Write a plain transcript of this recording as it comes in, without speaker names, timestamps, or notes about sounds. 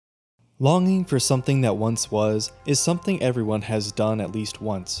Longing for something that once was is something everyone has done at least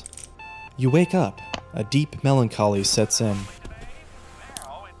once. You wake up, a deep melancholy sets in.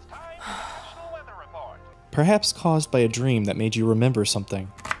 Perhaps caused by a dream that made you remember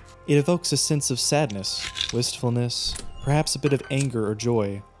something. It evokes a sense of sadness, wistfulness, perhaps a bit of anger or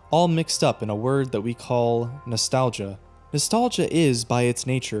joy, all mixed up in a word that we call nostalgia. Nostalgia is, by its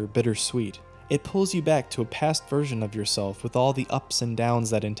nature, bittersweet. It pulls you back to a past version of yourself with all the ups and downs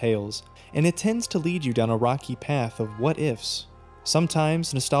that entails, and it tends to lead you down a rocky path of what-ifs.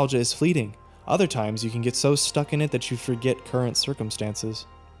 Sometimes nostalgia is fleeting, other times you can get so stuck in it that you forget current circumstances.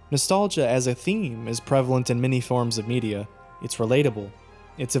 Nostalgia as a theme is prevalent in many forms of media. It's relatable,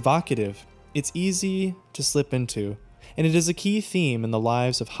 it's evocative, it's easy to slip into, and it is a key theme in the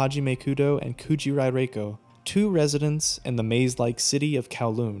lives of Hajime Kudo and Kujirai Reiko, two residents in the maze-like city of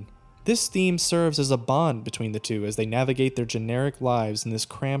Kowloon. This theme serves as a bond between the two as they navigate their generic lives in this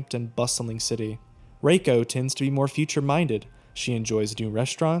cramped and bustling city. Reiko tends to be more future-minded. She enjoys new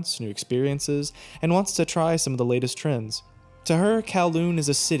restaurants, new experiences, and wants to try some of the latest trends. To her, Kowloon is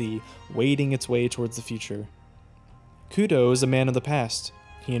a city wading its way towards the future. Kudo is a man of the past.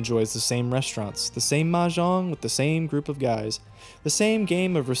 He enjoys the same restaurants, the same mahjong with the same group of guys, the same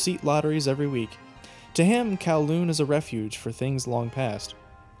game of receipt lotteries every week. To him, Kowloon is a refuge for things long past.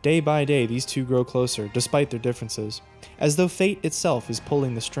 Day by day, these two grow closer, despite their differences, as though fate itself is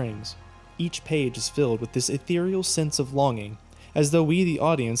pulling the strings. Each page is filled with this ethereal sense of longing, as though we, the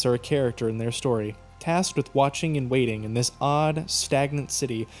audience, are a character in their story, tasked with watching and waiting in this odd, stagnant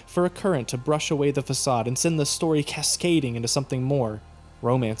city for a current to brush away the facade and send the story cascading into something more.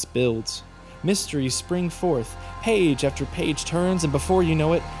 Romance builds. Mysteries spring forth, page after page turns, and before you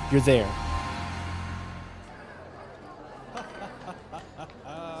know it, you're there.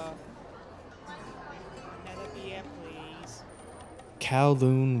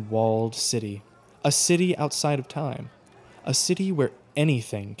 Kowloon Walled City. A city outside of time. A city where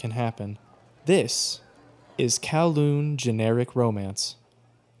anything can happen. This is Kowloon Generic Romance.